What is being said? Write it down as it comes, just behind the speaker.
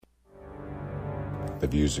The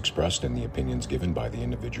views expressed and the opinions given by the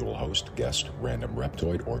individual host, guest, random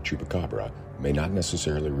reptoid, or chupacabra may not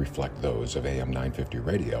necessarily reflect those of AM 950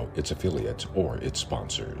 Radio, its affiliates, or its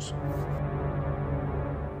sponsors.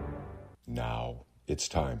 Now, it's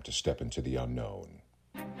time to step into the unknown.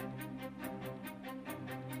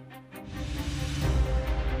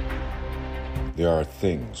 There are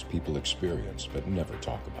things people experience but never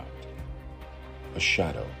talk about. A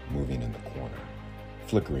shadow moving in the corner,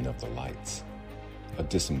 flickering of the lights, a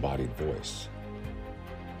disembodied voice.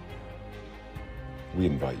 We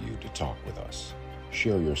invite you to talk with us.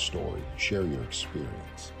 Share your story, share your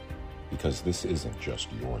experience, because this isn't just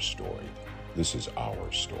your story, this is our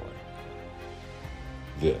story.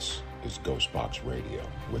 This is GhostBox Radio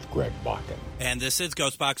with Greg Bakken. And this is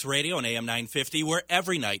GhostBox Radio on AM 950, where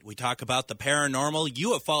every night we talk about the paranormal,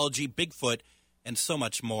 ufology, Bigfoot, and so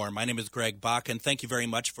much more. My name is Greg Bakken. Thank you very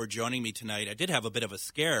much for joining me tonight. I did have a bit of a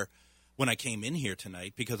scare when I came in here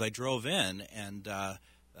tonight because I drove in and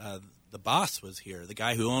the boss was here, the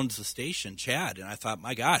guy who owns the station, Chad, and I thought,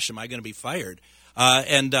 my gosh, am I going to be fired?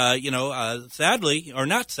 Sadly, or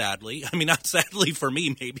not sadly, I mean, not sadly for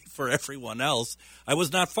me, maybe for everyone else, I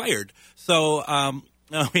was not fired. So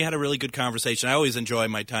we had a really good conversation. I always enjoy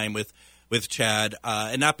my time with Chad,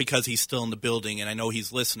 and not because he's still in the building and I know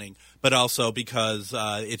he's listening, but also because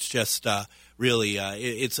it's just really,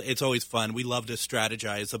 it's always fun. We love to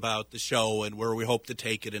strategize about the show and where we hope to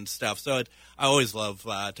take it and stuff. So I always love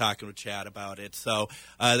talking with Chad about it. So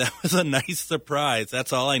that was a nice surprise.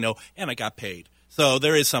 That's all I know. And I got paid. So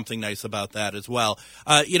there is something nice about that as well.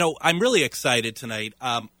 I'm really excited tonight.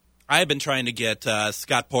 I've been trying to get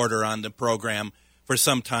Scott Porter on the program for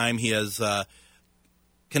some time. He has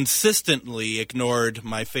consistently ignored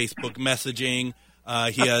my Facebook messaging.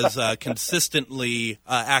 He has consistently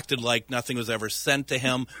acted like nothing was ever sent to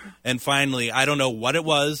him. And finally, I don't know what it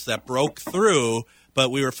was that broke through,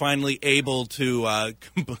 but we were finally able to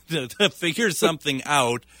figure something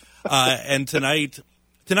out. And tonight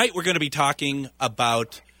we're going to be talking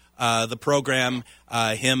about the program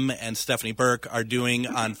him and Stephanie Burke are doing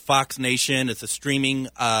on Fox Nation. It's a streaming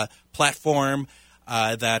platform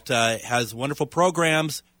that has wonderful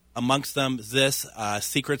programs. Amongst them, this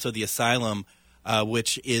Secrets of the Asylum,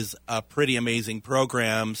 which is a pretty amazing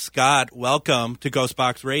program. Scott, welcome to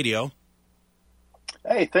GhostBox Radio.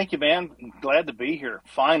 Hey, thank you, man. I'm glad to be here.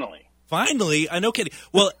 Finally, I know, kidding.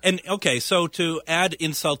 Well, and okay, so to add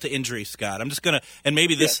insult to injury, Scott, I'm just gonna, and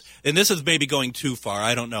maybe this, yes. And this is maybe going too far.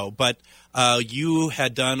 I don't know, but you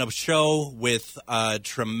had done a show with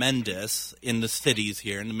Tremendous in the cities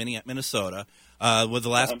here in Minnesota, with the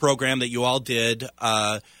last program that you all did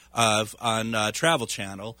on Travel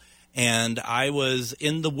Channel. And I was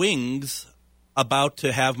in the wings about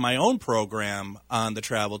to have my own program on the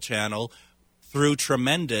Travel Channel through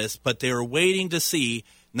Tremendous, but they were waiting to see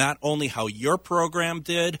not only how your program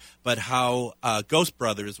did, but how Ghost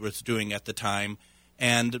Brothers was doing at the time.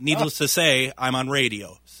 And needless to say, I'm on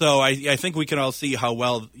radio. So I think we can all see how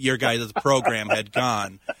well your guys' program had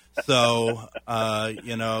gone. So,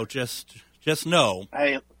 just know.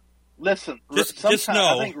 Hey, listen, just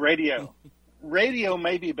know. I think radio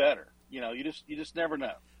may be better. You just never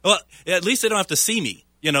know. Well, at least they don't have to see me.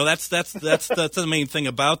 That's the main thing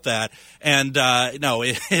about that. And no,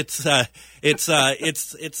 it's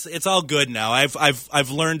all good now.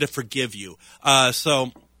 I've learned to forgive you.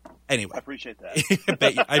 So anyway, I appreciate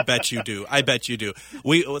that. I bet you do.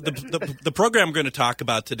 The program we're going to talk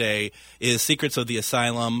about today is Secrets of the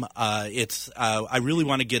Asylum. I really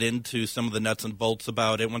want to get into some of the nuts and bolts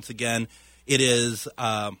about it. Once again, it is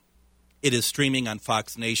streaming on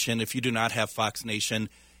Fox Nation. If you do not have Fox Nation,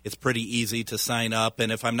 it's pretty easy to sign up.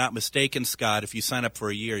 And if I'm not mistaken, Scott, if you sign up for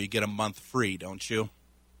a year, you get a month free, don't you?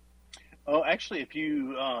 Oh, actually, if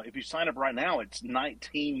you sign up right now, it's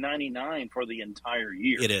 $19.99 for the entire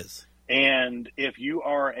year. It is. And if you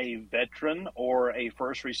are a veteran or a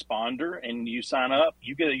first responder and you sign up,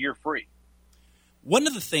 you get a year free. One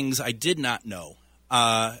of the things I did not know,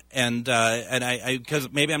 and I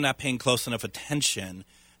because maybe I'm not paying close enough attention.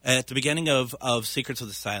 At the beginning of Secrets of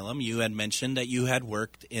the Asylum, you had mentioned that you had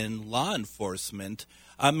worked in law enforcement.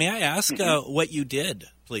 May I ask what you did,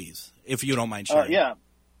 please, if you don't mind sharing? Yeah.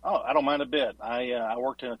 Oh, I don't mind a bit. I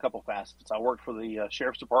worked in a couple facets. I worked for the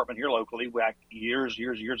Sheriff's Department here locally back years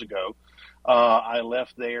ago. I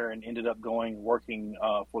left there and ended up working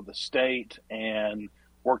for the state and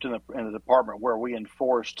worked in the department where we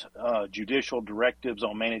enforced judicial directives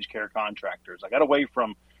on managed care contractors. I got away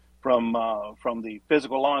from the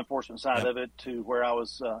physical law enforcement side of it to where I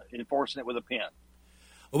was enforcing it with a pen.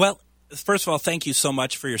 Well, first of all, thank you so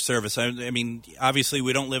much for your service. I mean, obviously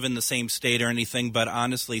we don't live in the same state or anything, but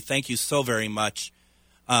honestly, thank you so very much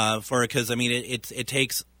because I mean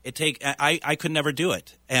I could never do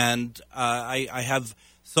it, and I have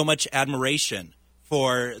so much admiration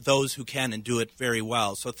for those who can and do it very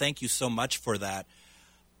well. So thank you so much for that.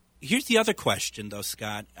 Here's the other question, though,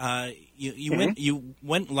 Scott. You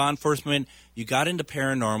went law enforcement. You got into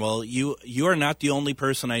paranormal. You are not the only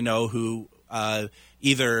person I know who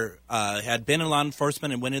either had been in law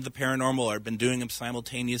enforcement and went into the paranormal, or been doing them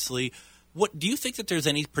simultaneously. What do you think that there's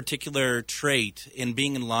any particular trait in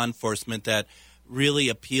being in law enforcement that really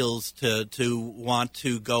appeals to want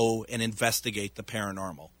to go and investigate the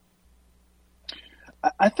paranormal?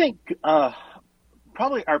 I think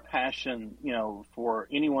probably our passion, for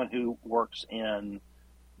anyone who works in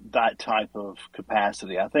that type of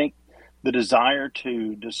capacity. I think the desire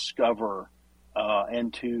to discover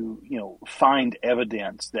and to, find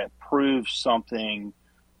evidence that proves something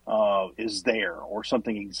is there or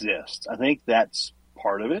something exists. I think that's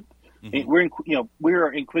part of it. Mm-hmm.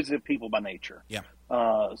 We're inquisitive people by nature. Yeah.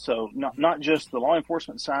 So not just the law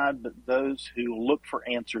enforcement side, but those who look for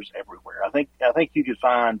answers everywhere. I think you could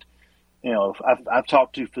find, I've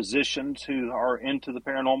talked to physicians who are into the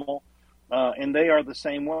paranormal, and they are the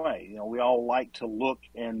same way. We all like to look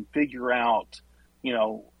and figure out,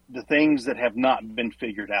 the things that have not been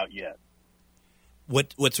figured out yet.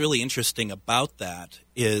 What's really interesting about that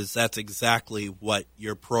is that's exactly what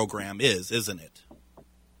your program is, isn't it?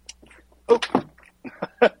 Oh.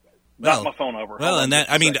 Knocked my phone over. Well, and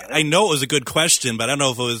I know it was a good question, but I don't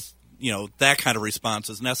know if it was, that kind of response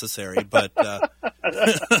is necessary. But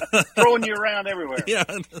throwing you around everywhere. Yeah.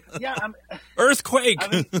 Earthquake.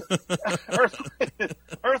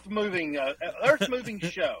 Earth moving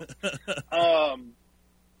show.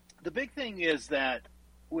 The big thing is that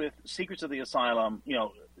with Secrets of the Asylum,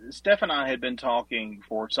 Steph and I had been talking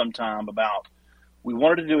for some time about we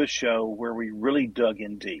wanted to do a show where we really dug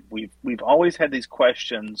in deep. We've always had these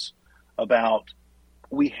questions about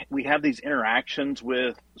we have these interactions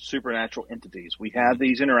with supernatural entities. We have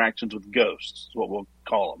these interactions with ghosts, is what we'll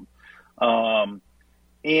call them.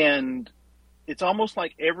 And it's almost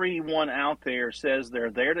like everyone out there says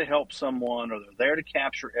they're there to help someone, or they're there to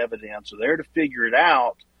capture evidence, or they're there to figure it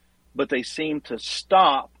out, but they seem to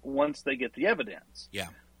stop once they get the evidence. Yeah.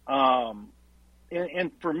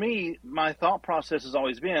 And for me, my thought process has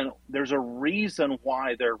always been there's a reason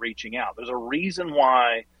why they're reaching out. There's a reason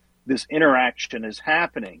why this interaction is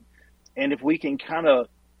happening. And if we can kind of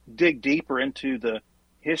dig deeper into the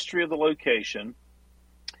history of the location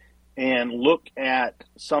and look at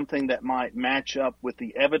something that might match up with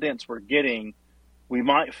the evidence we're getting, we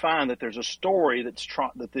might find that there's a story that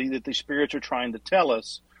the spirits are trying to tell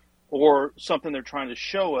us, or something they're trying to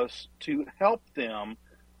show us to help them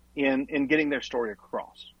in getting their story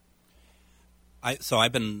across. I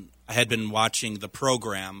had been watching the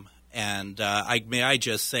program, and may I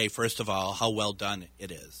just say, first of all, how well done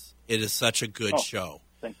it is. It is such a good show.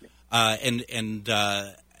 Thank you. I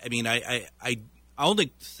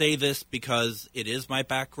only say this because it is my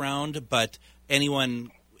background, but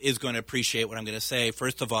anyone is going to appreciate what I'm going to say.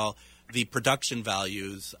 First of all, the production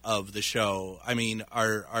values of the show,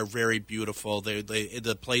 are very beautiful.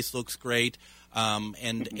 The place looks great. And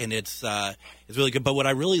it's really good. But what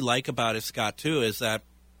I really like about it, Scott, too, is that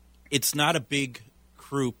it's not a big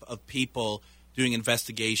group of people doing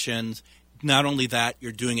investigations. Not only that,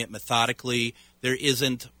 you're doing it methodically. There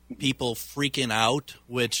isn't people freaking out,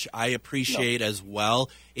 which I appreciate as well.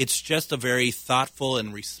 It's just a very thoughtful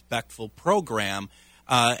and respectful program.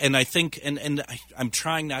 And I think, and I'm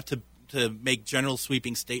trying not to make general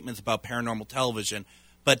sweeping statements about paranormal television,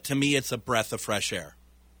 but to me, it's a breath of fresh air.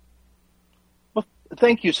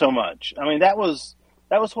 Thank you so much. That was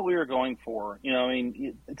what we were going for.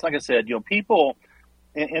 It's like I said, people,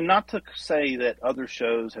 and not to say that other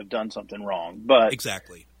shows have done something wrong, but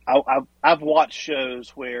exactly. I've watched shows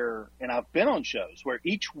where, and I've been on shows where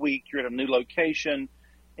each week you're at a new location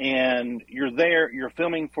and you're there, you're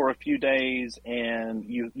filming for a few days, and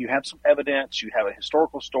you have some evidence, you have a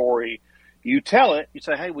historical story, you tell it, you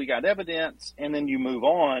say, hey, we got evidence, and then you move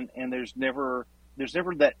on, and there's never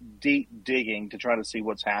that deep digging to try to see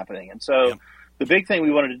what's happening. And so the big thing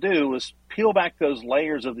we wanted to do was peel back those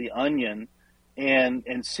layers of the onion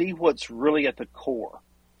and see what's really at the core,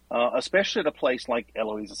 especially at a place like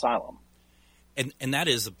Eloise Asylum. And that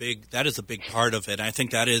is a big part of it. I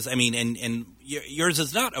think that is, and yours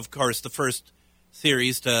is not, of course, the first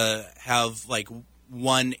series to have like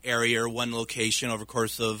one area or one location over the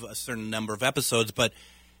course of a certain number of episodes, but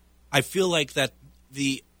I feel like that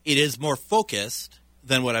it is more focused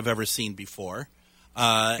than what I've ever seen before,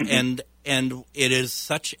 and it is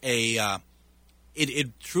such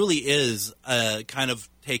it truly is kind of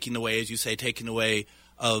taking away, as you say, taking away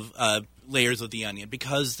of layers of the onion,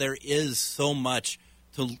 because there is so much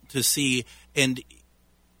to see, and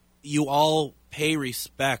you all pay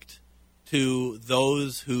respect to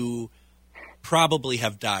those who probably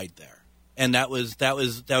have died there, and that was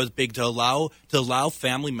big to allow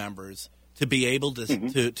family members to be able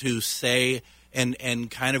to to say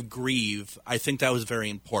and kind of grieve. I think that was very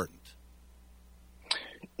important.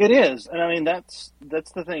 It is, and I mean that's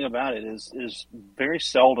the thing about it is very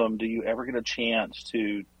seldom do you ever get a chance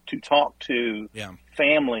to talk to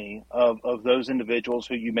family of those individuals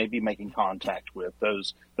who you may be making contact with,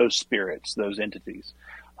 those spirits, those entities,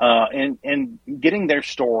 and getting their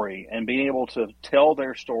story and being able to tell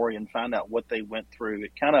their story and find out what they went through.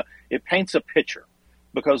 It paints a picture,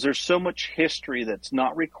 because there's so much history that's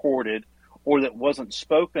not recorded or that wasn't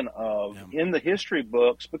spoken of in the history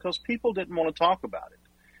books because people didn't want to talk about it.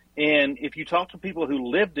 And if you talk to people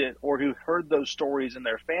who lived it or who heard those stories in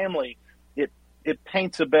their family, it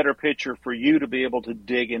paints a better picture for you to be able to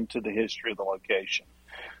dig into the history of the location.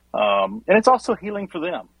 And it's also healing for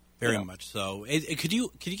them. Very much so. Could you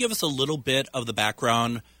give us a little bit of the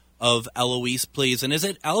background of Eloise, please? And is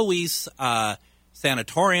it Eloise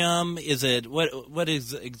Sanatorium? Is it what is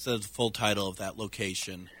the full title of that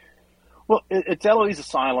location? Well, it's Eloise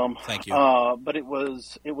Asylum. Thank you. But it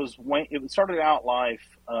started out life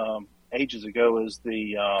ages ago as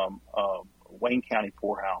the Wayne County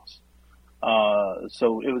Poorhouse.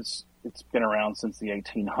 So it's been around since the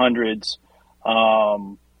 1800s.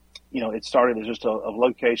 It started as just a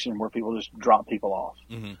location where people just drop people off.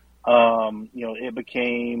 Mm-hmm.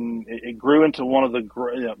 It grew into one of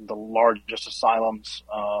the largest asylums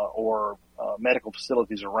or medical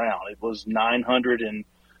facilities around. It was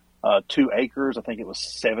 902 acres. I think it was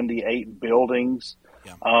 78 buildings.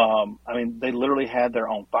 Yeah. They literally had their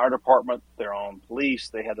own fire department, their own police.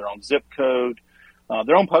 They had their own zip code,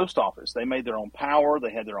 their own post office. They made their own power.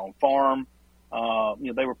 They had their own farm.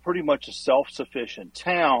 They were pretty much a self-sufficient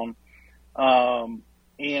town.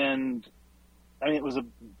 It was a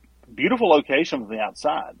beautiful location from the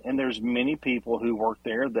outside. And there's many people who worked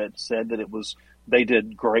there that said that they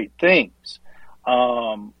did great things.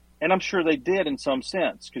 And I'm sure they did in some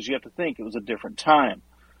sense, because you have to think it was a different time.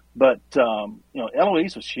 But,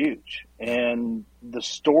 Eloise was huge. And the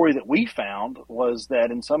story that we found was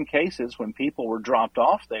that in some cases when people were dropped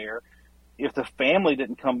off there, if the family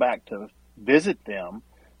didn't come back to visit them,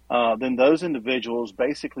 then those individuals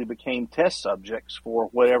basically became test subjects for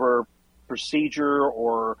whatever procedure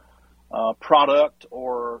or product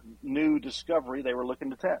or new discovery they were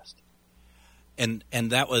looking to test. And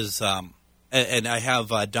that was... And I have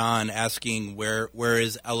Don asking where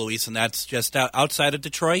is Eloise, and that's just outside of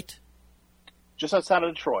Detroit? Just outside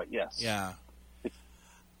of Detroit, yes. Yeah.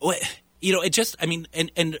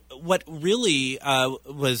 And what really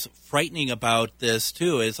was frightening about this,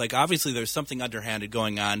 too, is, like, obviously there's something underhanded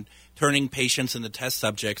going on, turning patients into test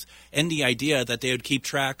subjects, and the idea that they would keep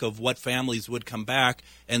track of what families would come back,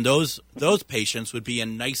 and those patients would be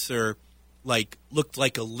in nicer, looked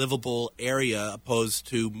like a livable area opposed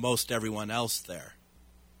to most everyone else there.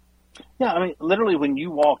 Yeah, literally when you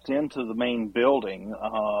walked into the main building,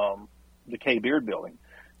 the K. Beard building,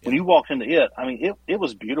 when you walked into it, it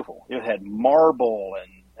was beautiful. It had marble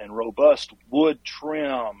and robust wood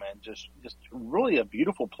trim and just really a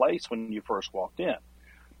beautiful place when you first walked in.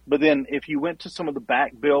 But then if you went to some of the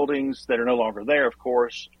back buildings that are no longer there, of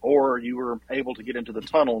course, or you were able to get into the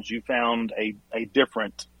tunnels, you found a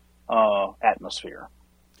different atmosphere.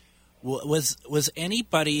 Was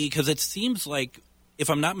anybody, because it seems like, if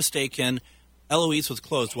I'm not mistaken, Eloise was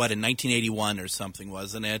closed, in 1981 or something,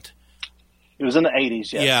 wasn't it? It was in the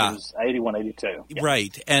 80s, yes. Yeah. It was 81, 82. Yeah.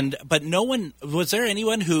 Right. But was there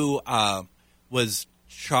anyone who was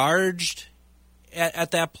charged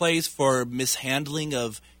at that place for mishandling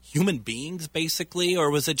of human beings, basically, or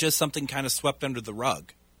was it just something kind of swept under the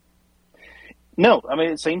rug? No,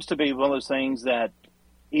 it seems to be one of those things that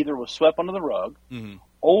either was swept under the rug, mm-hmm.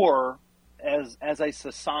 or as a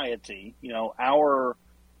society, our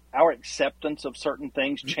acceptance of certain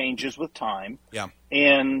things changes with time. Yeah.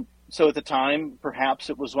 And so at the time, perhaps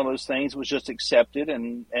it was one of those things that was just accepted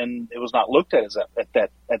and it was not looked at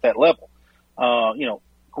at that level.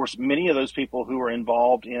 Of course, many of those people who were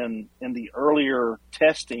involved in the earlier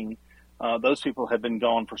testing, those people have been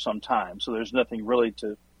gone for some time. So there's nothing really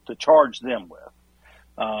to charge them with.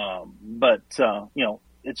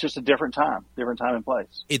 It's just a different time and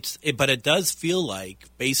place. But it does feel like,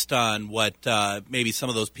 based on what maybe some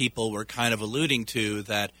of those people were kind of alluding to,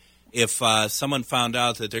 that if someone found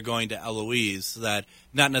out that they're going to Eloise, that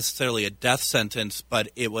not necessarily a death sentence, but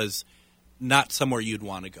it was not somewhere you'd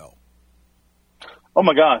want to go. Oh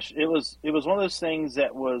my gosh, it was one of those things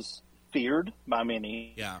that was feared by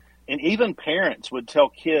many, Yeah. and even parents would tell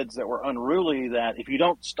kids that were unruly that if you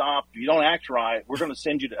don't stop, if you don't act right, we're going to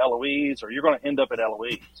send you to Eloise, or you're going to end up at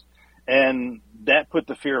Eloise, and that put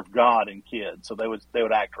the fear of God in kids, so they would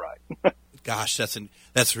act right. Gosh,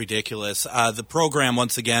 that's ridiculous. The program,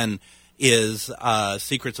 once again, is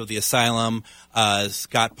Secrets of the Asylum,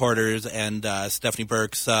 Scott Porter's and Stephanie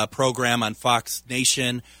Burke's program on Fox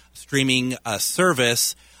Nation streaming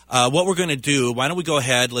service. What we're going to do, why don't we go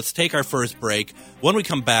ahead, let's take our first break. When we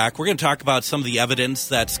come back, we're going to talk about some of the evidence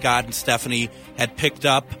that Scott and Stephanie had picked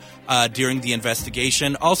up during the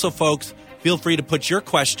investigation. Also, folks, feel free to put your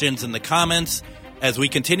questions in the comments. As we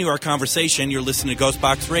continue our conversation, you're listening to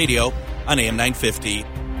GhostBox Radio on AM 950.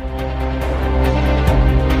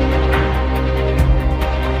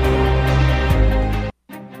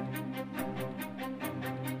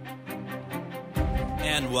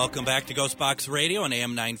 And welcome back to GhostBox Radio on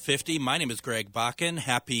AM 950. My name is Greg Bakken.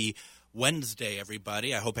 Happy Wednesday,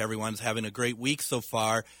 everybody. I hope everyone's having a great week so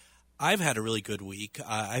far. I've had a really good week.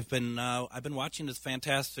 I've been watching this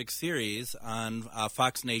fantastic series on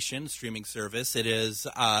Fox Nation streaming service. It is,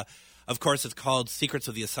 of course, it's called Secrets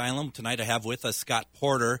of the Asylum. Tonight I have with us Scott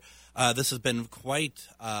Porter. This has been quite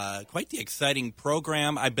the exciting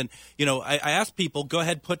program. I've been, I asked people, go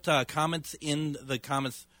ahead, put comments in the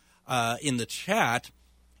chat.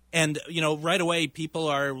 And, right away, people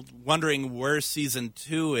are wondering where Season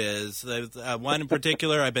 2 is. One in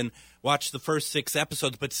particular, I've been watched the first 6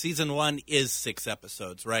 episodes, but Season 1 is 6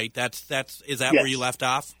 episodes, right? Is that Yes. where you left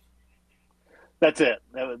off? That's it.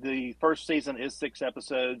 The first season is 6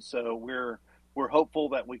 episodes, so we're hopeful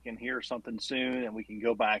that we can hear something soon and we can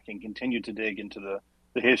go back and continue to dig into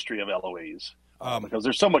the history of Eloise because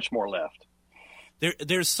there's so much more left.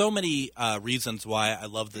 There's so many reasons why I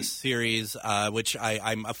love this series, which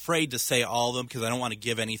I'm afraid to say all of them because I don't want to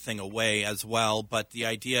give anything away as well. But the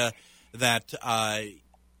idea that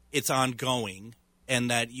it's ongoing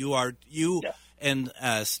and that you and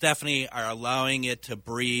Stephanie are allowing it to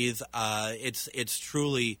breathe, it's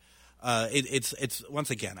truly it's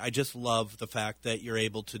once again, I just love the fact that you're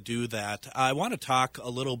able to do that. I want to talk a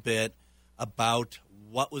little bit about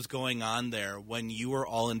what was going on there when you were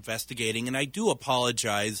all investigating. And I do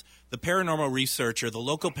apologize. The paranormal researcher, the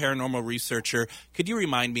local paranormal researcher, could you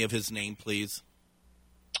remind me of his name, please?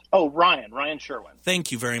 Oh, Ryan Sherwin.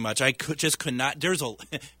 Thank you very much. I could not.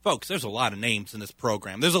 Folks, there's a lot of names in this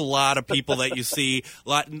program. There's a lot of people that you see,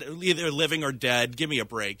 either living or dead. Give me a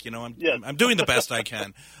break. I'm doing the best I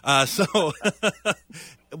can. But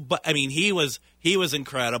I mean, he was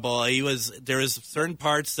incredible. There is certain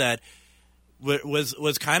parts that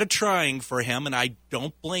was kind of trying for him, and I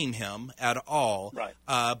don't blame him at all. Right.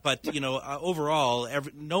 But overall,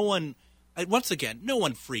 no one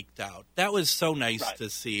freaked out. That was so nice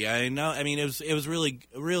to see. I know. I mean, it was really,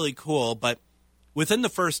 really cool. But within the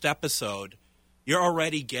first episode, you're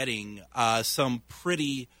already getting some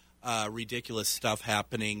pretty ridiculous stuff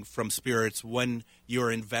happening from spirits when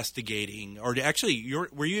you're investigating. Or actually,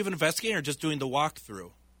 were you even investigating or just doing the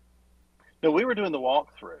walkthrough? No, we were doing the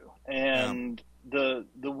walkthrough. And the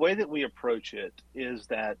way that we approach it is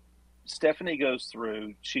that Stephanie goes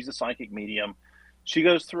through, she's a psychic medium. She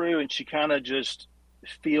goes through and she kind of just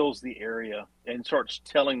feels the area and starts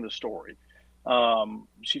telling the story.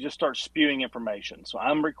 She just starts spewing information. So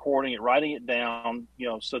I'm recording it, writing it down,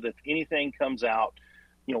 so that if anything comes out,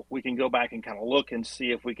 we can go back and kind of look and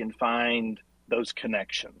see if we can find those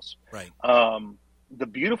connections. Right. The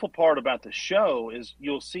beautiful part about the show is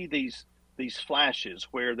you'll see these flashes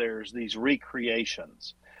where there's these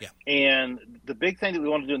recreations. Yeah. And the big thing that we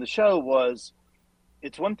wanted to do in the show was,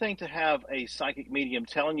 it's one thing to have a psychic medium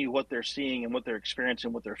telling you what they're seeing and what they're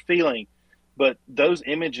experiencing, what they're feeling, but those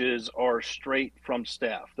images are straight from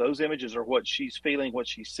Steph. Those images are what she's feeling, what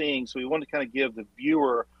she's seeing. So we wanted to kind of give the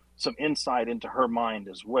viewer some insight into her mind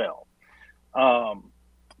as well.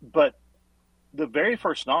 But the very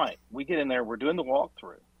first night we get in there, we're doing the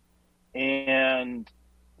walkthrough, and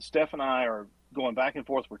Steph and I are going back and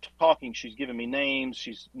forth. We're talking. She's giving me names.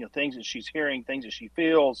 She's, things that she's hearing, things that she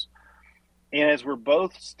feels. And as we're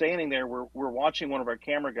both standing there, we're watching one of our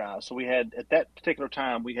camera guys. So we had, at that particular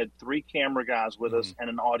time, we had 3 camera guys with us and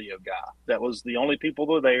an audio guy. That was the only people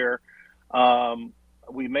that were there.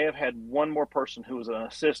 We may have had one more person who was an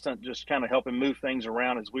assistant, just kind of helping move things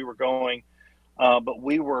around as we were going. But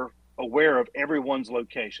we were aware of everyone's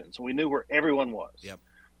location. So we knew where everyone was. Yep.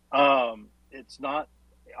 It's not,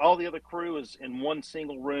 all the other crew is in one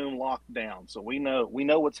single room locked down. So we know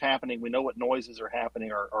what's happening. We know what noises are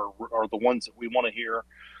happening or the ones that we want to hear.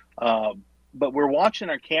 But we're watching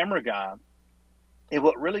our camera guy, And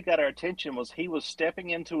what really got our attention was he was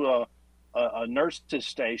stepping into a nurse's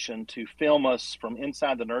station to film us from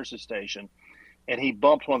inside the nurse's station, and he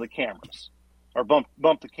bumped one of the cameras, or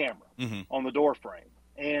bumped the camera on the door frame.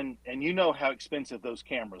 And you know how expensive those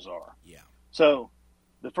cameras are. Yeah. So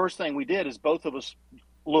the first thing we did is both of us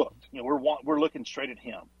looked. You know, we're looking straight at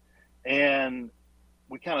him, and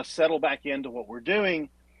we kind of settle back into what we're doing,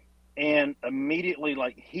 and immediately,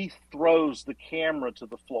 like, he throws the camera to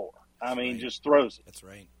the floor. Just throws it. That's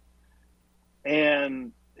right.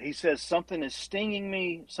 And he says, something is stinging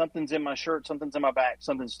me. Something's in my shirt. Something's in my back.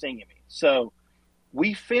 Something's stinging me. So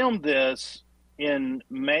we filmed this in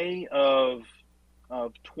May of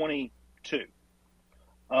 22.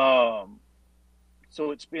 So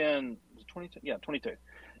it's been 22. Yeah, 22.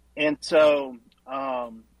 And so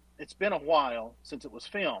it's been a while since it was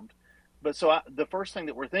filmed. But so the first thing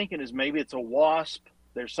that we're thinking is maybe it's a wasp.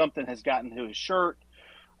 There's something has gotten to his shirt.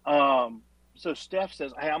 So Steph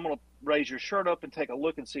says, hey, I'm going to raise your shirt up and take a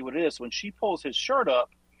look and see what it is. When she pulls his shirt up,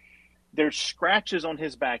 there's scratches on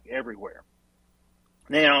his back everywhere.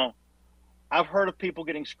 Now, I've heard of people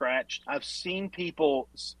getting scratched. I've seen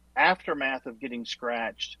people's aftermath of getting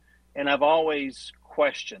scratched, and I've always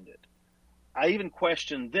questioned it. I even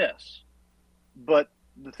questioned this, but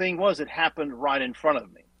the thing was, it happened right in front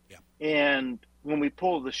of me. Yeah. And when we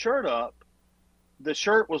pulled the shirt up, the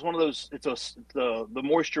shirt was one of those, the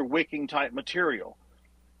moisture wicking type material.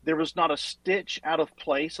 There was not a stitch out of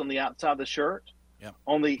place on the outside of the shirt. Yeah.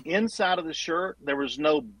 On the inside of the shirt, there was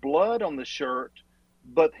no blood on the shirt,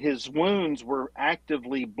 but his wounds were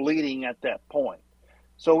actively bleeding at that point.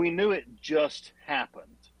 So we knew it just happened.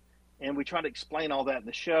 And we tried to explain all that in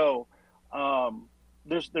the show.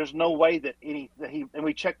 There's no way that and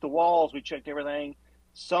we checked the walls, we checked everything.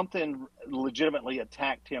 Something legitimately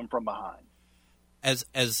attacked him from behind. As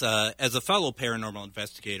a fellow paranormal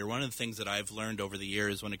investigator, one of the things that I've learned over the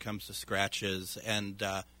years when it comes to scratches, and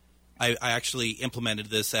I actually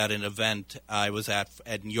implemented this at an event I was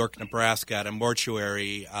at New York, Nebraska, at a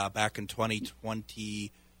mortuary back in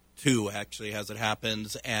 2022, actually, as it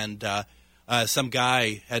happens, and some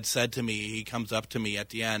guy had said to me, he comes up to me at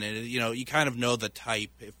the end, and you kind of know the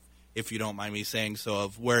type, if you don't mind me saying so,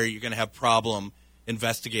 of where you're going to have problem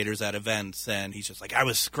investigators at events, and he's just like, I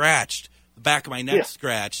was scratched. The back of my neck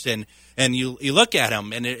scratched, and you look at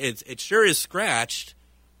him, and it sure is scratched,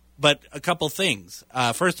 but a couple things.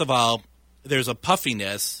 First of all, there's a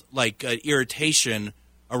puffiness, like irritation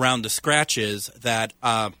around the scratches that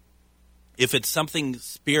if it's something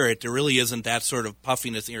spirit, there really isn't that sort of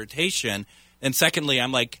puffiness irritation. And secondly,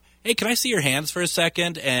 I'm like, hey, can I see your hands for a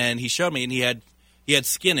second? And he showed me, and he had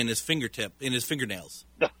skin in his fingernails.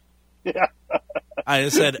 Yeah. I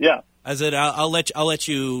said, I'll let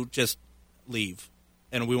you just leave,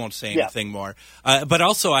 and we won't say anything more. But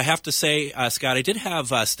also, I have to say, Scott, I did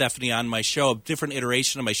have Stephanie on my show, a different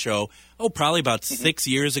iteration of my show, probably about 6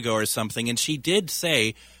 years ago or something, and she did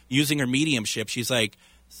say, using her mediumship, she's like,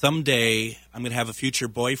 someday I'm going to have a future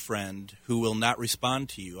boyfriend who will not respond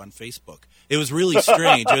to you on Facebook. It was really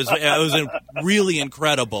strange. It was really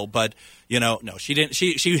incredible, but no, she didn't.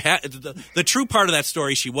 She had the true part of that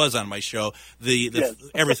story. She was on my show.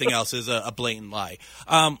 Everything else is a blatant lie.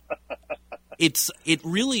 It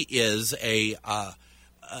really is I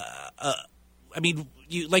mean,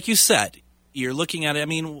 like you said, you're looking at it. I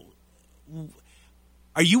mean,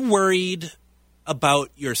 are you worried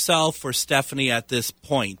about yourself or Stephanie at this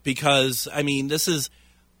point? Because I mean, this is.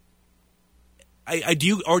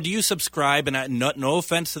 Do you subscribe? And no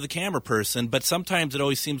offense to the camera person, but sometimes it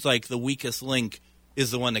always seems like the weakest link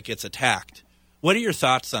is the one that gets attacked. What are your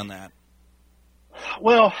thoughts on that?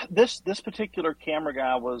 Well, this particular camera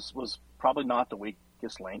guy was probably not the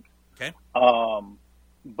weakest link. Okay.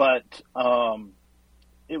 But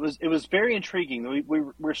it was very intriguing.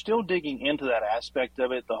 We're still digging into that aspect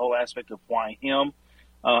of it, the whole aspect of why him.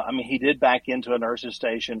 I mean, he did back into a nurse's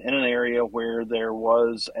station in an area where there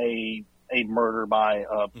was a murder by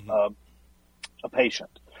a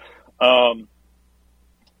patient. The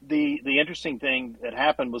interesting thing that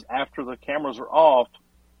happened was after the cameras were off,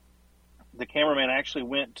 the cameraman actually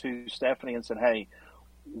went to Stephanie and said, "Hey,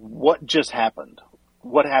 what just happened?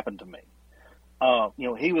 What happened to me?"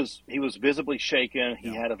 He was visibly shaken.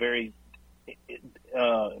 He had a very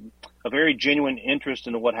genuine interest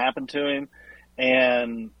into what happened to him.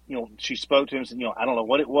 And, she spoke to him and said, I don't know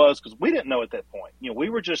what it was, because we didn't know at that point. We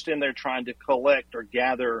were just in there trying to collect or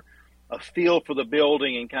gather a feel for the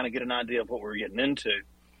building and kind of get an idea of what we were getting into.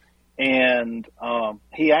 And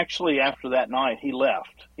he actually, after that night, he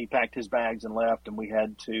left. He packed his bags and left, and we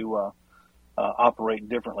had to operate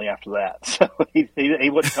differently after that. So he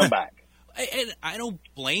wouldn't come back. And I don't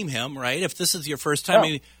blame him, right? If this is your first time,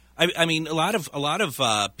 No. I mean, a lot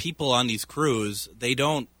of people on these crews, they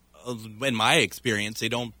don't, in my experience, they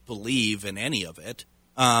don't believe in any of it,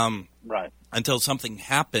 Right. until something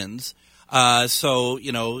happens. So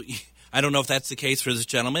I don't know if that's the case for this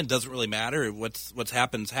gentleman. It doesn't really matter. What's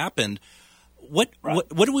happened. What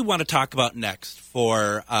do we want to talk about next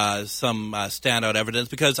for some standout evidence?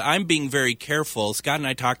 Because I'm being very careful. Scott and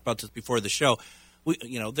I talked about this before the show.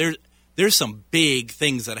 There's some big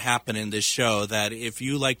things that happen in this show that if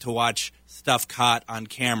you like to watch stuff caught on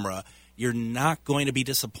camera, you're not going to be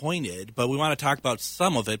disappointed. But we want to talk about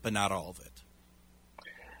some of it, but not all of it.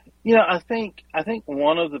 I think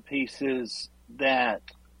one of the pieces that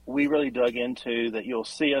we really dug into, that you'll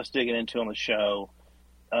see us digging into on the show,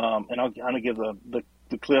 and I'm going to give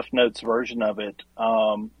the Cliff Notes version of it.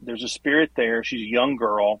 There's a spirit there. She's a young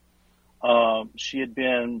girl. She had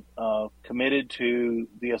been committed to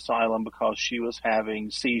the asylum because she was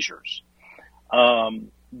having seizures.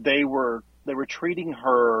 They were treating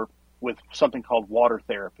her with something called water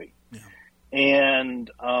therapy,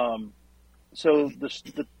 and so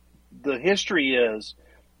the history is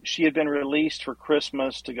she had been released for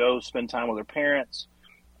Christmas to go spend time with her parents,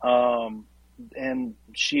 and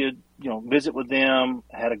she had visit with them,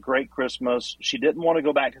 had a great Christmas. She didn't want to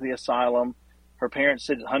go back to the asylum. Her parents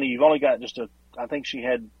said, honey, you've only got I think she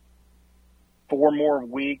had 4 more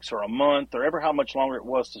weeks or a month or ever how much longer it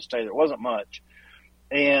was to stay there. It wasn't much.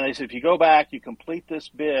 And they said, if you go back, you complete this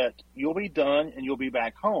bit, you'll be done and you'll be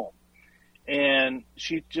back home. And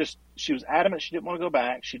she was adamant she didn't want to go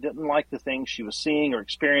back. She didn't like the things she was seeing or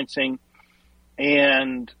experiencing.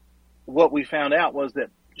 And what we found out was that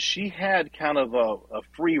she had kind of a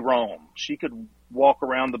free roam. She could walk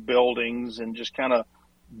around the buildings and just kind of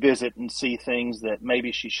visit and see things that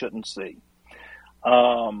maybe she shouldn't see.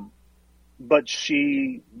 But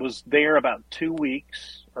she was there about 2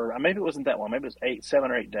 weeks, or maybe it wasn't that long. Maybe it was 7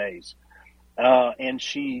 or 8 days. And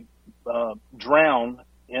she drowned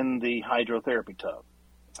in the hydrotherapy tub.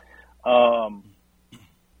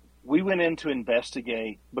 We went in to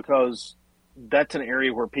investigate because that's an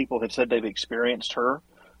area where people have said they've experienced her.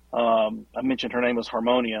 I mentioned her name was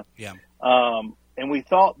Harmonia. Yeah. And we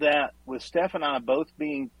thought that with Steph and I both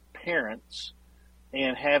being parents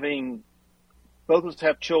and having both of us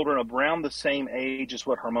have children around the same age as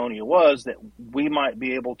what Harmonia was, that we might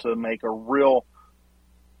be able to make a real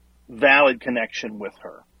valid connection with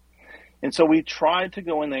her. And so we tried to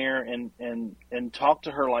go in there and talk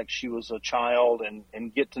to her like she was a child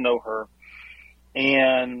and get to know her.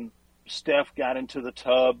 And Steph got into the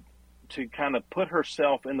tub to kind of put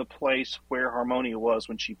herself in the place where Harmonia was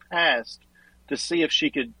when she passed, to see if she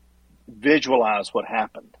could visualize what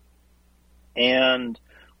happened. And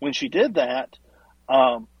when she did that,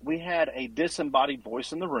 we had a disembodied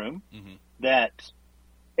voice in the room that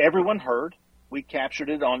everyone heard. We captured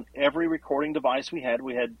it on every recording device we had.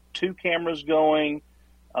 We had 2 cameras going,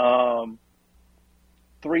 3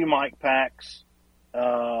 mic packs,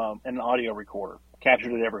 and an audio recorder.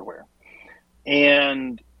 Captured it everywhere.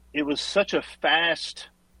 And it was such a fast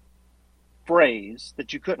phrase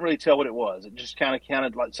that you couldn't really tell what it was. It just kind of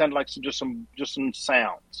sounded like just some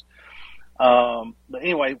sounds. But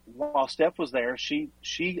anyway, while Steph was there, she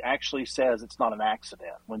actually says it's not an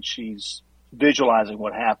accident when she's visualizing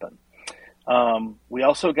what happened. We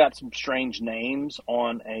also got some strange names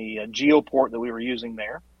on a geoport that we were using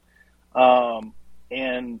there.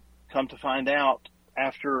 And come to find out,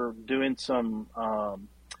 after doing some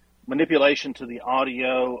manipulation to the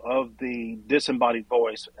audio of the disembodied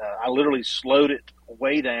voice, I literally slowed it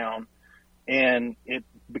way down, and it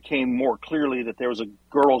became more clearly that there was a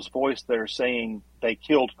girl's voice there saying, they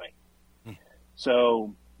killed me.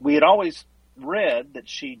 So we had always read that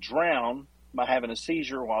she drowned by having a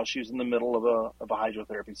seizure while she was in the middle of a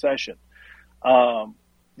hydrotherapy session.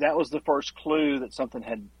 That was the first clue that something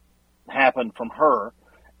had happened from her,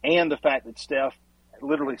 and the fact that Steph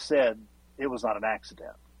literally said it was not an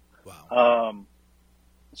accident. Wow.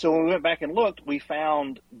 So when we went back and looked, we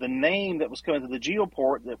found the name that was coming to the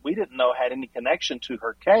geoport that we didn't know had any connection to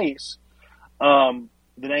her case. The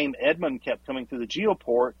name Edmund kept coming through the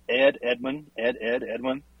geoport, Edmund.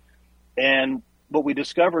 And what we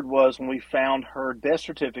discovered was, when we found her death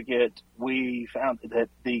certificate, we found that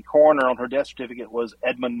the coroner on her death certificate was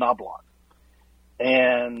Edmund Knobloch.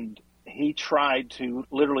 And he tried to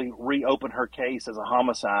literally reopen her case as a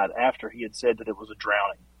homicide after he had said that it was a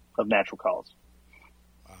drowning of natural cause.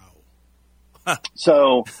 Wow.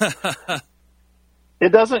 So it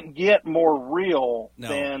doesn't get more real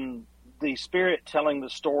than the spirit telling the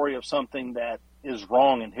story of something that is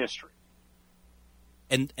wrong in history.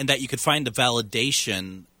 And that you could find the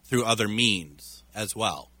validation through other means as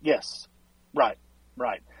well. Yes, right.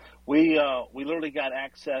 We literally got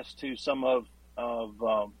access to some of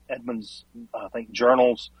Edmund's, I think,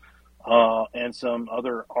 journals and some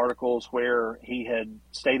other articles where he had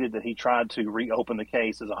stated that he tried to reopen the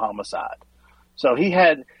case as a homicide. So he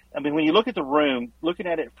had, I mean, when you look at the room, looking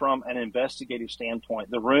at it from an investigative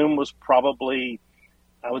standpoint, the room was probably,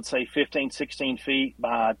 I would say, 15, 16 feet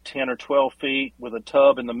by 10 or 12 feet with a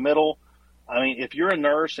tub in the middle. I mean, if you're a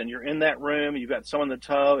nurse and you're in that room, you've got someone in the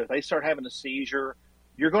tub, if they start having a seizure,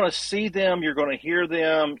 you're going to see them, you're going to hear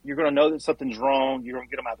them, you're going to know that something's wrong, you're going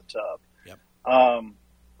to get them out of the tub. Yep.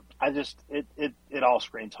 It all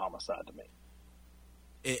screams homicide to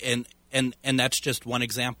me. And that's just one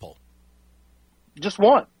example. Just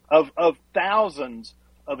one of thousands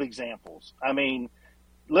of examples. I mean,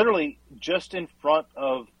 literally just in front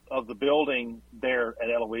of the building there at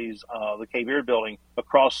Eloise, the K Beard building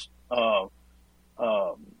across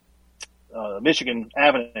Michigan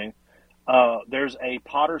Avenue, there's a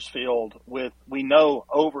potter's field with, we know,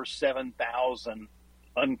 over 7,000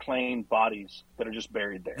 unclaimed bodies that are just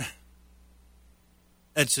buried there.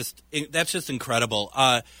 That's just incredible.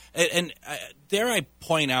 Dare I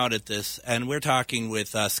point out at this, and we're talking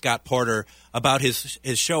with Scott Porter about his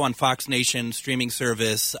show on Fox Nation streaming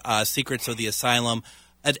service, Secrets of the Asylum,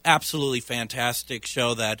 an absolutely fantastic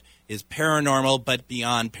show that is paranormal, but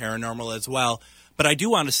beyond paranormal as well. But I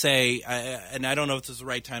do want to say, and I don't know if this is the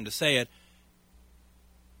right time to say it,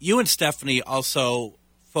 you and Stephanie also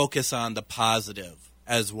focus on the positive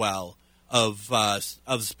as well of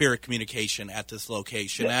spirit communication at this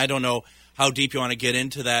location. Yes. And I don't know how deep you want to get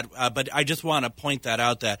into that, but I just want to point that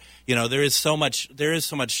out that, you know, there is so much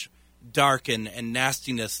dark and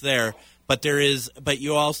nastiness there, but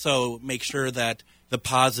you also make sure that the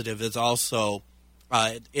positive is also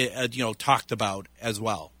talked about as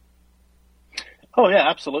well. Oh yeah,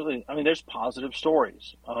 absolutely. I mean, there's positive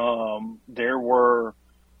stories. There were,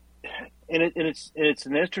 and it's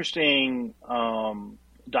an interesting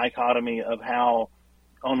dichotomy of how,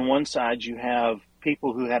 on one side, you have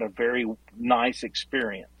people who had a very nice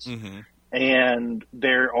experience, mm-hmm. and they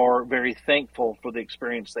are very thankful for the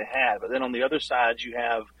experience they had. But then on the other side, you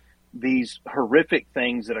have these horrific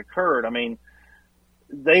things that occurred. I mean,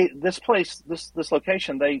 this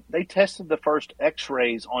location, they tested the first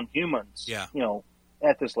X-rays on humans, yeah.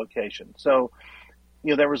 At this location. So,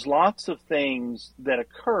 there was lots of things that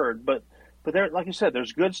occurred, but there, like you said,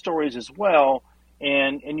 there's good stories as well.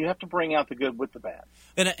 And you have to bring out the good with the bad.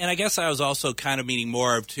 And I guess I was also kind of meaning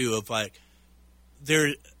more of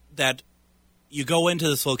that you go into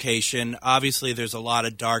this location. Obviously, there's a lot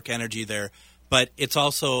of dark energy there, but it's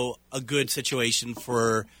also a good situation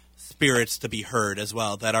for spirits to be heard as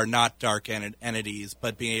well that are not dark entities,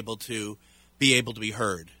 but being able to be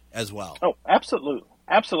heard as well. Oh,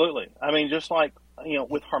 absolutely. I mean, just like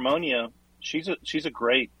with Harmonia, she's a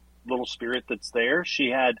great little spirit that's there.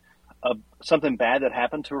 She had something bad that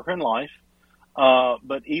happened to her in life.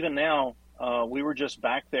 But even now, we were just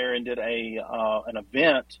back there and did an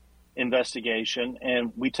event investigation,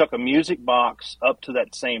 and we took a music box up to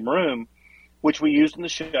that same room, which we used in the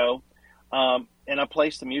show. And I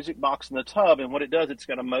placed the music box in the tub, and what it does, it's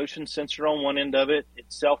got a motion sensor on one end of it. It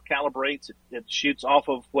self-calibrates. It shoots off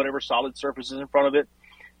of whatever solid surface is in front of it.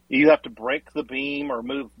 You have to break the beam or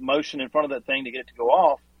move motion in front of that thing to get it to go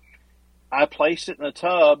off. I placed it in the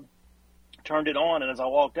tub, turned it on, and as I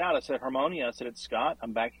walked out, I said, Harmonia, I said, it's Scott.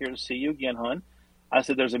 I'm back here to see you again, hon. I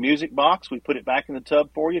said, there's a music box. We put it back in the tub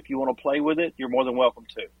for you. If you want to play with it, you're more than welcome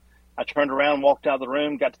to. I turned around, walked out of the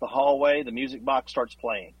room, got to the hallway. The music box starts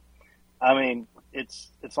playing. I mean,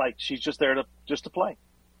 it's like she's just there to play.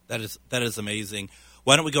 That is amazing.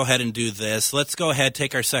 Why don't we go ahead and do this? Let's go ahead,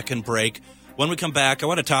 take our second break. When we come back, I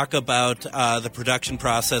want to talk about the production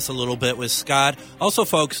process a little bit with Scott. Also,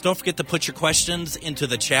 folks, don't forget to put your questions into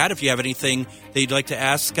the chat if you have anything that you'd like to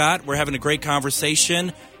ask Scott. We're having a great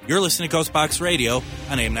conversation. You're listening to GhostBox Radio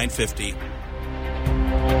on AM 950.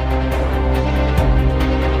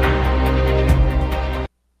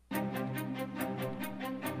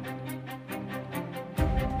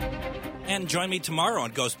 And join me tomorrow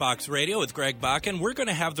on GhostBox Radio with Greg Bakken. We're going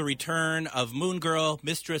to have the return of Moon Girl,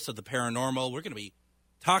 Mistress of the Paranormal. We're going to be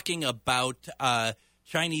talking about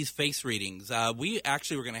Chinese face readings. We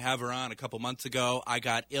actually were going to have her on a couple months ago. I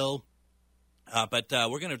got ill, but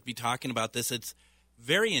we're going to be talking about this. It's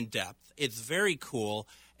very in-depth. It's very cool.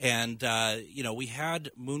 And, we had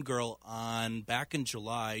Moon Girl on back in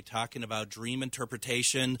July talking about dream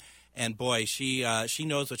interpretation. And, boy, she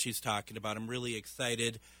knows what she's talking about. I'm really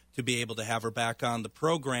excited to be able to have her back on the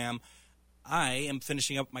program. I am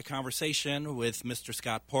finishing up my conversation with Mr.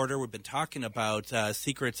 Scott Porter. We've been talking about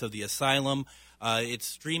Secrets of the Asylum. It's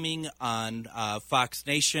streaming on Fox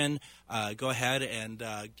Nation. Go ahead and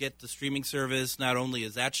get the streaming service. Not only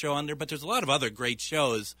is that show on there, but there's a lot of other great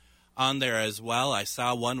shows on there as well. I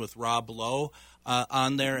saw one with Rob Lowe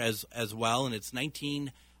on there as well, and it's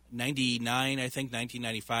 1999, I think,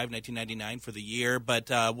 1995, 1999 for the year. But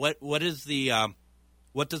what does the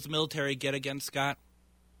military get again, Scott?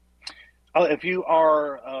 If you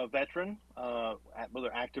are a veteran,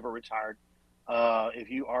 whether active or retired, if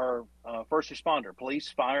you are a first responder, police,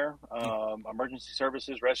 fire, emergency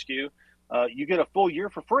services, rescue, you get a full year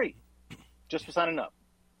for free just for signing up.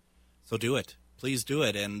 So do it. Please do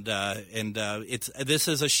it. And this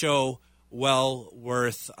is a show well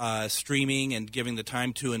worth streaming and giving the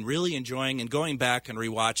time to and really enjoying and going back and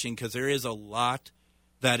rewatching, because there is a lot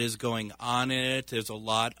that is going on in it. There's a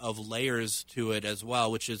lot of layers to it as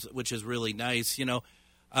well, which is really nice.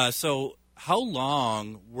 So how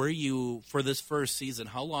long were you for this first season?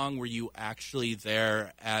 How long were you actually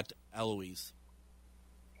there at Eloise?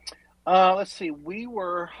 Let's see. We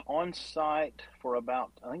were on site for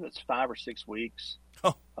about, I think it's 5 or 6 weeks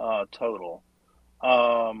total.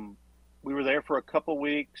 We were there for a couple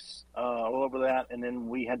weeks, a little over that, and then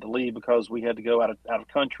we had to leave because we had to go out of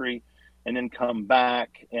country and then come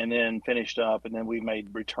back and then finished up, and then we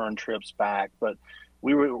made return trips back. But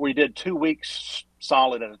we did 2 weeks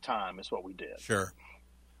solid at a time is what we did. Sure.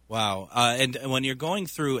 Wow. And when you're going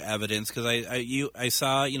through evidence, because I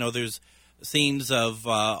saw, there's scenes of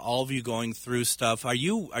all of you going through stuff. Are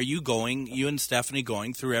you and Stephanie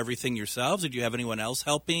going through everything yourselves, or do you have anyone else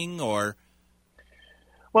helping, or?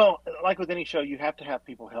 Well, like with any show, you have to have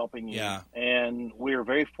people helping you. Yeah. And we're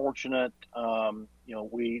very fortunate.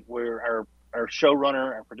 We're our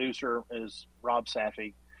showrunner, our producer is Rob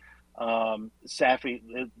Safi.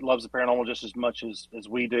 Safi loves the paranormal just as much as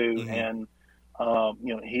we do. Mm-hmm. And,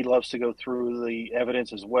 he loves to go through the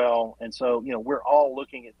evidence as well. And so, we're all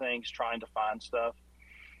looking at things, trying to find stuff.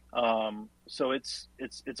 So it's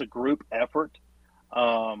a group effort.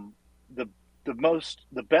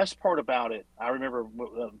 The best part about it, I remember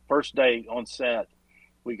the first day on set,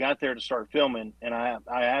 we got there to start filming, and I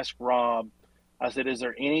asked Rob, I said, is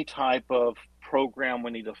there any type of program we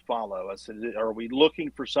need to follow? I said, are we looking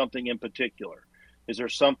for something in particular? Is there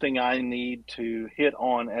something I need to hit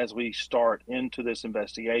on as we start into this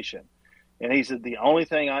investigation? And he said, the only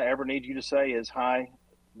thing I ever need you to say is, hi,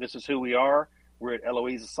 this is who we are. We're at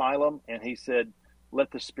Eloise Asylum. And he said, let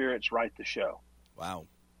the spirits write the show. Wow.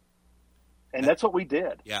 And that's what we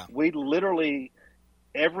did. Yeah. We literally,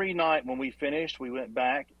 every night when we finished, we went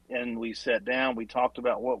back and we sat down. We talked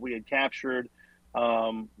about what we had captured.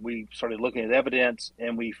 We started looking at evidence,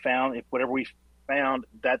 and we found, if whatever we found,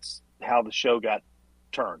 that's how the show got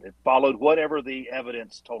turned. It followed whatever the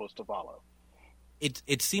evidence told us to follow.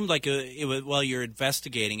 It seemed like while you're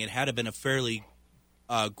investigating, it had to been a fairly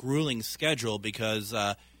grueling schedule, because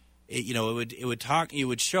it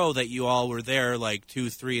would show that you all were there like 2,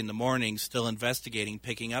 3 in the morning, still investigating,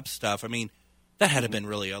 picking up stuff. I mean, that had to have been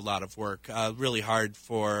really a lot of work, really hard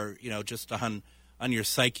for just on your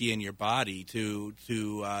psyche and your body to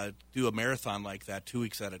do a marathon like that 2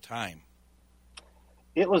 weeks at a time.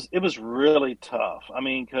 It was really tough. I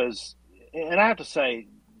mean, and I have to say,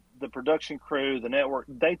 the production crew, the network,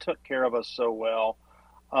 they took care of us so well.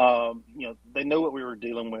 They knew what we were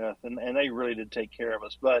dealing with, and they really did take care of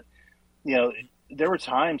us. But, there were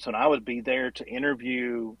times when I would be there to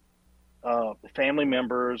interview family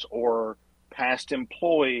members or past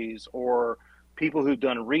employees or people who've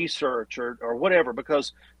done research or whatever,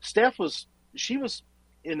 because Steph was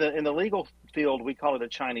in the legal field, we call it a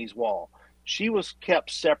Chinese wall. She was kept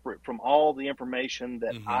separate from all the information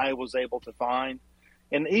that I was able to find.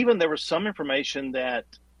 And even there was some information that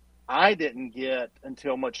I didn't get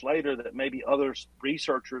until much later that maybe other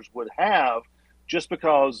researchers would have, just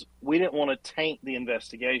because we didn't want to taint the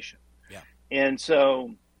investigation. Yeah. And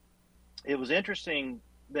so it was interesting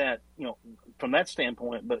that, from that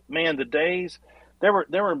standpoint, but man, the days, there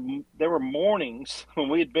were mornings when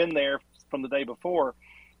we had been there from the day before,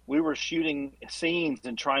 we were shooting scenes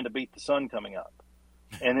and trying to beat the sun coming up.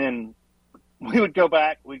 And then we would go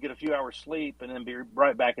back, we'd get a few hours sleep, and then be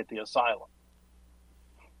right back at the asylum.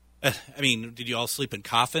 I mean, did you all sleep in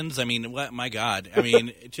coffins? I mean, my God. I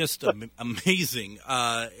mean, just amazing.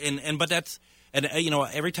 But that's,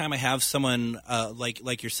 every time I have someone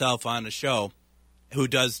like yourself on a show who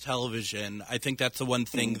does television, I think that's the one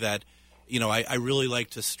thing that, I really like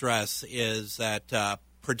to stress is that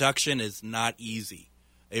production is not easy.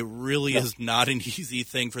 It really is not an easy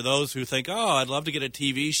thing for those who think, oh, I'd love to get a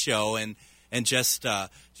TV show and and just to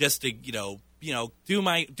do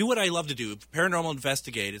what I love to do, paranormal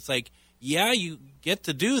investigate. It's like, yeah, you get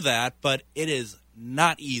to do that, but it is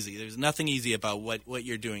not easy. There's nothing easy about what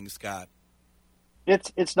you're doing, Scott.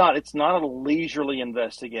 It's not a leisurely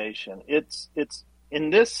investigation. It's in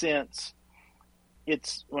this sense,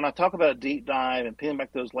 it's when I talk about a deep dive and peeling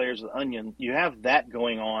back those layers of the onion, you have that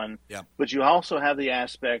going on, yeah. But you also have the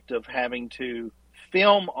aspect of having to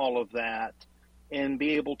film all of that and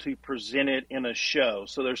be able to present it in a show.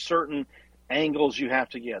 So there's certain angles you have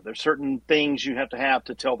to get. There's certain things you have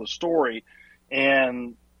to tell the story,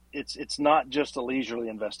 and it's not just a leisurely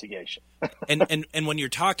investigation. and when you're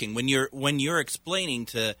talking, when you're explaining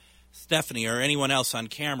to Stephanie or anyone else on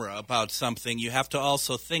camera about something, you have to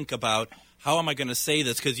also think about, how am I going to say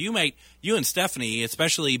this? Because you and Stephanie,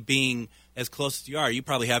 especially being as close as you are, you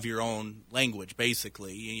probably have your own language,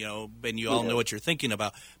 basically, and you all know what you're thinking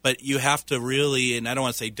about. But you have to really, and I don't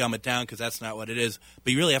want to say dumb it down because that's not what it is,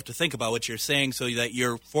 but you really have to think about what you're saying so that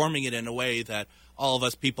you're forming it in a way that all of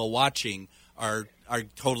us people watching are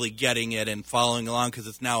totally getting it and following along, because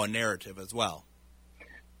it's now a narrative as well.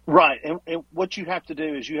 Right, and what you have to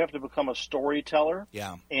do is you have to become a storyteller,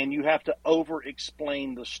 yeah, and you have to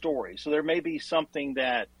over-explain the story. So there may be something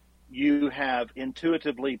that you have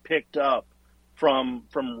intuitively picked up from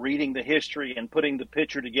reading the history and putting the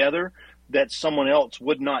picture together that someone else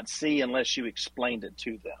would not see unless you explained it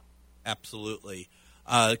to them. Absolutely.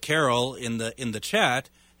 Carol in the chat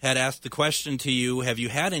had asked the question to you: have you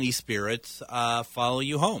had any spirits follow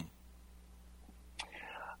you home?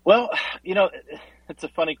 Well, it's a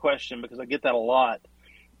funny question because I get that a lot.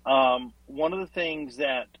 One of the things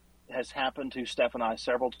that has happened to Steph and I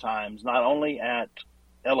several times, not only at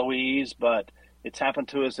Eloise, but it's happened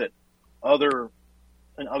to us at other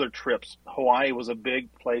trips. Hawaii was a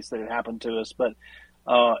big place that had happened to us, but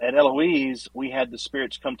at Eloise, we had the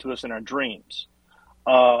spirits come to us in our dreams.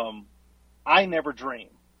 I never dream.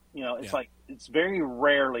 It's like, it's very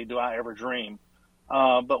rarely do I ever dream.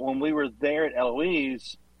 But when we were there at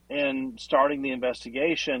Eloise and starting the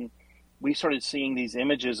investigation, we started seeing these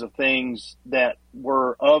images of things that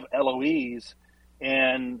were of Eloise.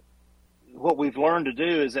 And what we've learned to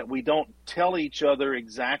do is that we don't tell each other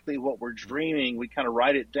exactly what we're dreaming. We kind of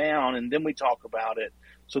write it down and then we talk about it.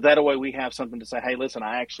 So that way we have something to say, hey, listen,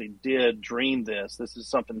 I actually did dream this. This is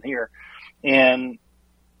something here. And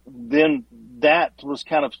then that was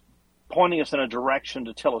kind of pointing us in a direction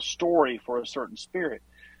to tell a story for a certain spirit.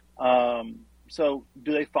 So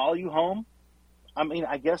do they follow you home? I mean,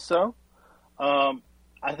 I guess so.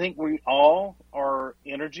 I think we all are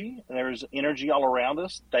energy. There's energy all around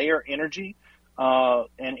us. They are energy,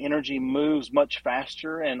 and energy moves much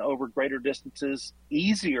faster and over greater distances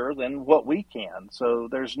easier than what we can. So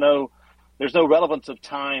there's no relevance of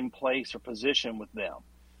time, place, or position with them.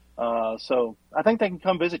 So I think they can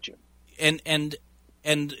come visit you.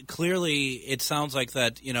 And clearly, it sounds like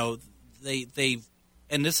that. They've.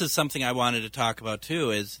 And this is something I wanted to talk about,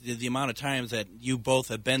 too, is the amount of times that you both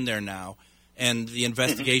have been there now and the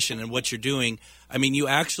investigation and what you're doing. I mean,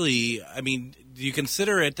 do you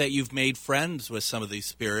consider it that you've made friends with some of these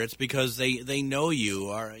spirits because they know you,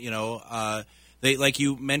 or, they, like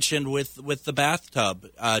you mentioned with the bathtub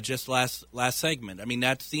just last segment. I mean,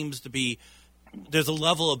 that seems to be, there's a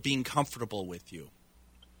level of being comfortable with you.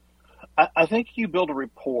 I think you build a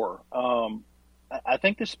rapport. I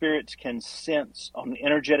think the spirits can sense on the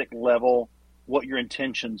energetic level what your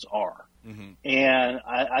intentions are. Mm-hmm. And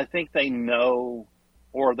I think they know,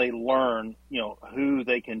 or they learn, who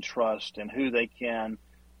they can trust and who they can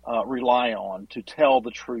rely on to tell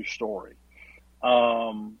the true story.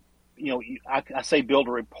 I say build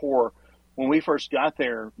a rapport. When we first got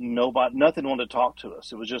there, nothing wanted to talk to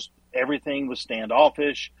us. It was just, everything was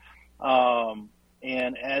standoffish.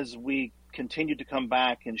 And as we continued to come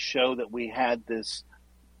back and show that we had this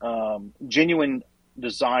genuine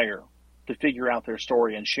desire to figure out their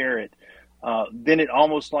story and share it, then it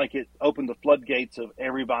almost like it opened the floodgates of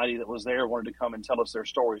everybody that was there wanted to come and tell us their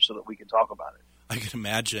story so that we could talk about it. I can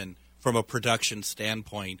imagine from a production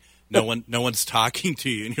standpoint, no one's talking to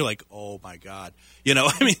you and you're like, oh my God.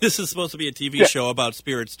 This is supposed to be a TV show about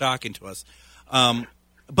spirits talking to us.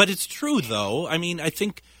 But it's true though. I mean, I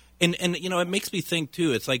think, and it makes me think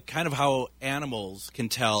too, it's like kind of how animals can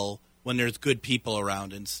tell when there's good people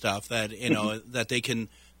around and stuff, that, that they can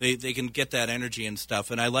get that energy and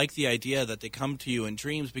stuff. And I like the idea that they come to you in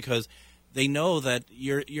dreams because they know that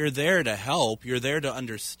you're there to help, you're there to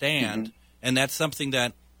understand. Mm-hmm. And that's something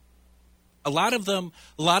that a lot of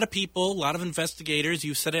people, a lot of investigators,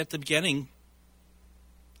 you said at the beginning,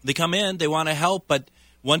 they come in, they want to help, but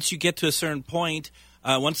once you get to a certain point,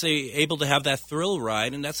 once they able to have that thrill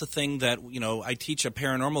ride, and that's the thing that I teach a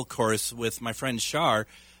paranormal course with my friend Shar,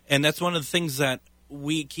 and that's one of the things that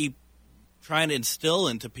we keep trying to instill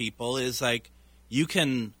into people is like you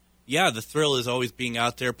can. Yeah, the thrill is always being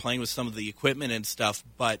out there playing with some of the equipment and stuff,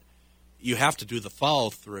 but you have to do the follow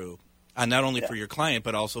through, not only for your client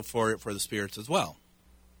but also for the spirits as well.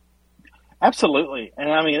 Absolutely. And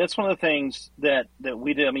I mean, that's one of the things that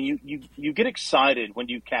we do. I mean, you get excited when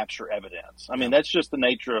you capture evidence. I mean, that's just the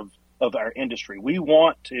nature of our industry. We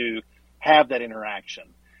want to have that interaction.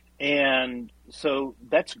 And so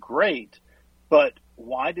that's great. But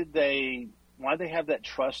why did they have that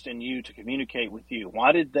trust in you to communicate with you?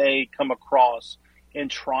 Why did they come across and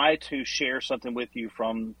try to share something with you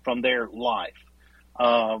from their life?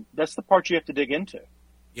 That's the part you have to dig into.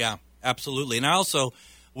 Yeah, absolutely. And I also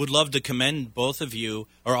would love to commend both of you,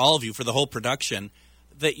 or all of you, for the whole production,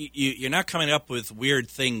 that you're not coming up with weird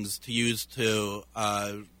things to use to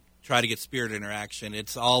try to get spirit interaction.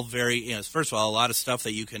 It's all very, first of all, a lot of stuff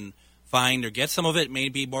that you can find or get. Some of it may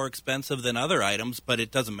be more expensive than other items, but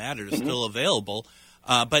it doesn't matter. It's still available.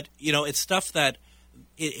 But, it's stuff that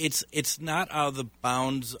it's not out of the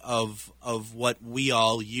bounds of what we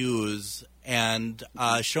all use, and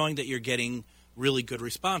showing that you're getting really good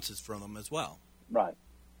responses from them as well. Right.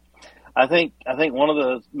 I think one of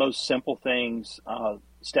the most simple things,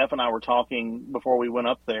 Steph and I were talking before we went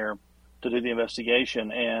up there to do the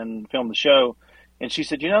investigation and film the show, and she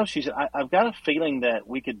said, I've got a feeling that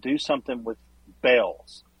we could do something with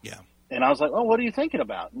bells. Yeah. And I was like, oh, what are you thinking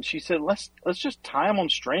about? And she said, let's just tie them on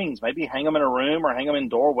strings, maybe hang them in a room or hang them in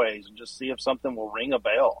doorways and just see if something will ring a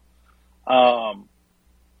bell. I'm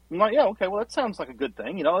like, yeah, okay, well, that sounds like a good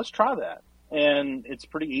thing. Let's try that. And it's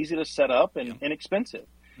pretty easy to set up and inexpensive.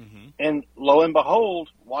 Mm-hmm. And lo and behold,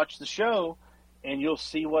 watch the show, and you'll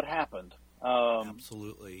see what happened.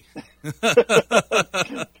 Absolutely.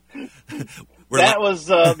 That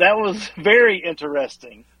was very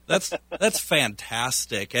interesting. That's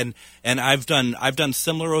fantastic, and I've done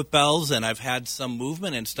similar with bells, and I've had some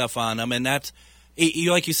movement and stuff on them, and that's.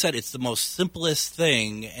 Like you said, it's the most simplest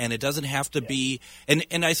thing, and it doesn't have to be.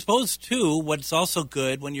 And I suppose too, what's also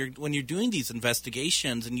good when you're doing these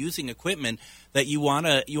investigations and using equipment, that you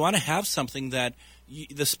wanna have something that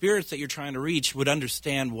the spirits that you're trying to reach would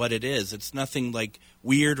understand what it is. It's nothing like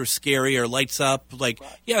weird or scary or lights up. Like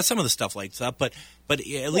some of the stuff lights up, but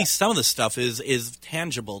at least some of the stuff is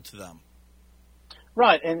tangible to them.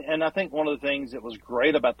 Right, and I think one of the things that was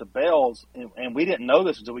great about the bells, and we didn't know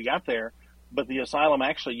this until we got there, but the asylum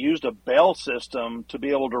actually used a bell system to be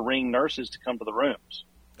able to ring nurses to come to the rooms.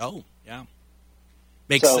 Oh, yeah.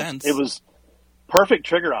 Makes sense. It was perfect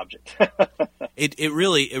trigger object. It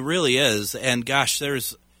really is. And gosh,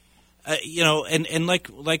 there's, and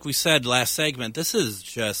like we said last segment, this is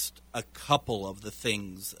just a couple of the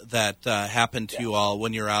things that happen to you all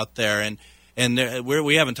when you're out there. And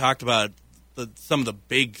we haven't talked about some of the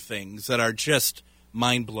big things that are just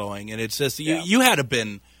mind blowing. And it's just, you all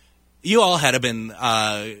had to been,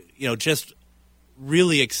 just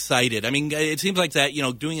really excited. I mean, it seems like that,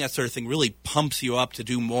 doing that sort of thing really pumps you up to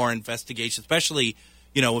do more investigation, especially,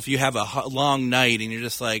 if you have a long night and you're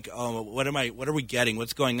just like, oh, what are we getting?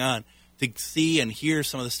 What's going on? To see and hear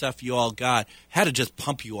some of the stuff you all got had to just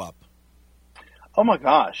pump you up. Oh my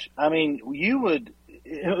gosh. I mean,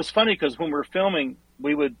 it was funny because when we were filming,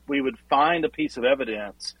 we would find a piece of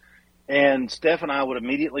evidence and Steph and I would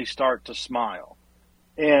immediately start to smile.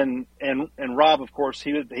 And Rob, of course,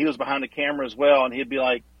 he was behind the camera as well, and he'd be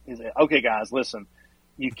like, okay, guys, listen,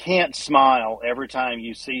 you can't smile every time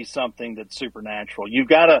you see something that's supernatural. You've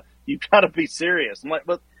got to be serious. I'm like,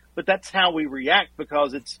 but that's how we react,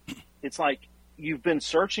 because it's like you've been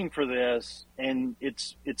searching for this, and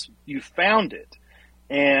you found it,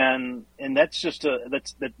 and that's just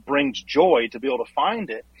that brings joy to be able to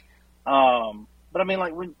find it. But I mean,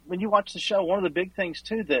 like when you watch the show, one of the big things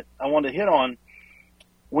too that I want to hit on.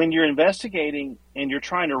 When you're investigating and you're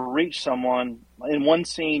trying to reach someone, in one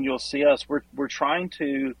scene you'll see us, we're trying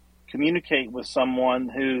to communicate with someone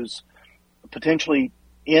who's potentially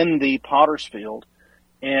in the potter's field,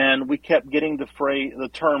 and we kept getting the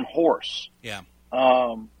term horse. Yeah.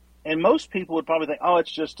 And most people would probably think, oh, it's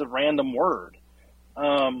just a random word.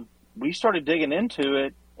 We started digging into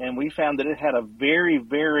it, and we found that it had a very,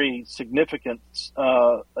 very significant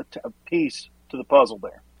piece to the puzzle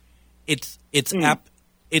there.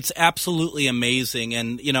 It's absolutely amazing,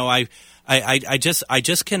 and I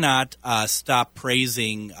just cannot stop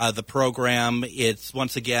praising the program. It's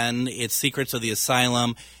Secrets of the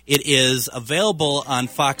Asylum. It is available on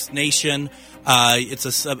Fox Nation. It's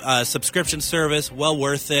a subscription service, well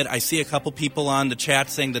worth it. I see a couple people on the chat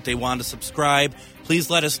saying that they want to subscribe. please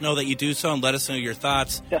let us know that you do so and let us know your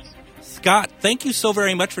thoughts. Yes. Scott, thank you so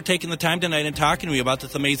very much for taking the time tonight and talking to me about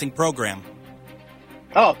this amazing program.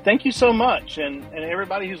 Oh, thank you so much. And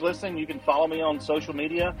everybody who's listening, you can follow me on social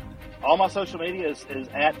media. All my social media is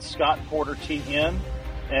at Scott Porter TN.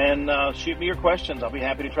 And shoot me your questions. I'll be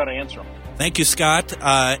happy to try to answer them. Thank you, Scott.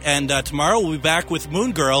 And tomorrow we'll be back with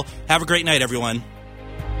Moon Girl. Have a great night, everyone.